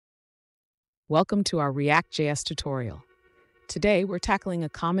Welcome to our ReactJS tutorial. Today, we're tackling a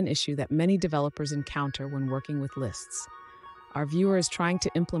common issue that many developers encounter when working with lists. Our viewer is trying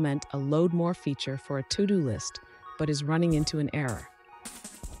to implement a load more feature for a to-do list, but is running into an error.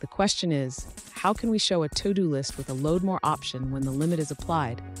 The question is, how can we show a to-do list with a load more option when the limit is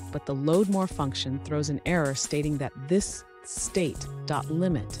applied, but the load more function throws an error stating that this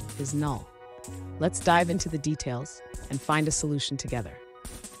state.limit is null? Let's dive into the details and find a solution together.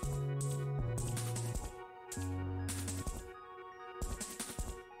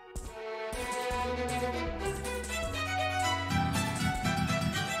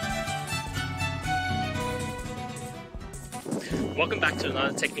 Welcome back to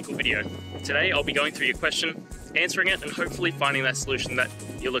another technical video. Today I'll be going through your question, answering it, and hopefully finding that solution that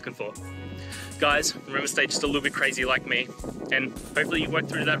you're looking for. Guys, remember to stay just a little bit crazy like me, and hopefully you work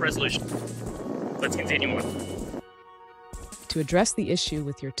through that resolution. Let's continue on. To address the issue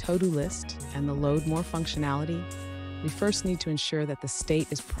with your to-do list and the load more functionality, we first need to ensure that the state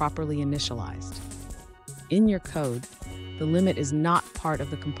is properly initialized. In your code, the limit is not part of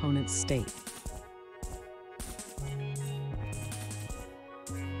the component's state.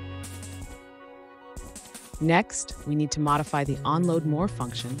 Next, we need to modify the onLoadMore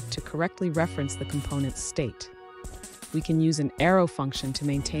function to correctly reference the component's state. We can use an arrow function to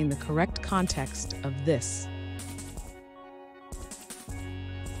maintain the correct context of this.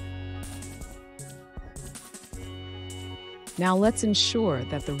 Now let's ensure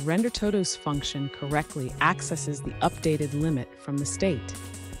that the renderTodos function correctly accesses the updated limit from the state.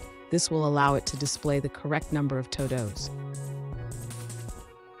 This will allow it to display the correct number of todos.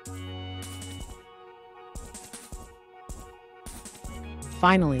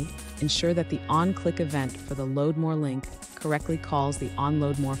 Finally, ensure that the onClick event for the loadMore link correctly calls the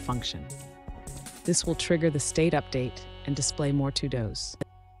onLoadMore function. This will trigger the state update and display more todos.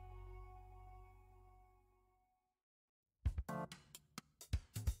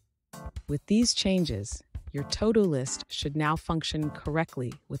 With these changes, your to-do list should now function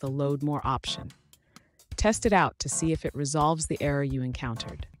correctly with a loadMore option. Test it out to see if it resolves the error you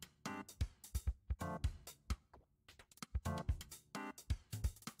encountered.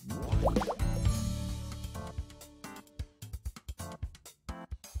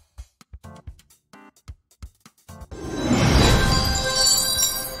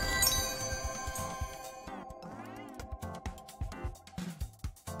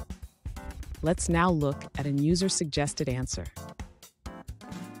 Let's now look at a user-suggested answer.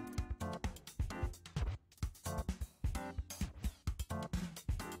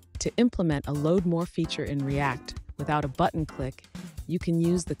 To implement a load more feature in React without a button click, you can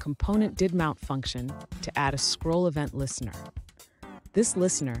use the component didMount function to add a scroll event listener. This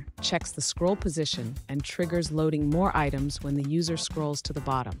listener checks the scroll position and triggers loading more items when the user scrolls to the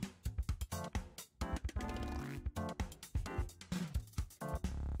bottom.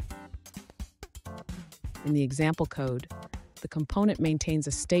 In the example code, the component maintains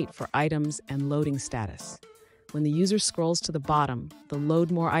a state for items and loading status. When the user scrolls to the bottom, the load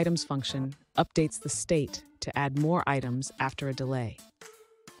more items function updates the state to add more items after a delay.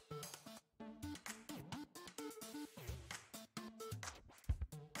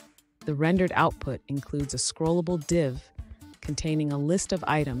 The rendered output includes a scrollable div containing a list of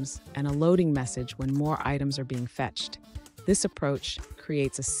items and a loading message when more items are being fetched. This approach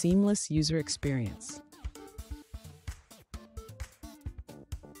creates a seamless user experience.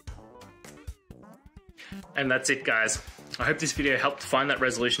 And that's it, guys. I hope this video helped find that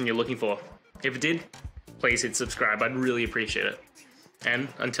resolution you're looking for. If it did, please hit subscribe. I'd really appreciate it. And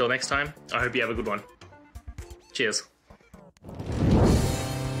until next time, I hope you have a good one. Cheers.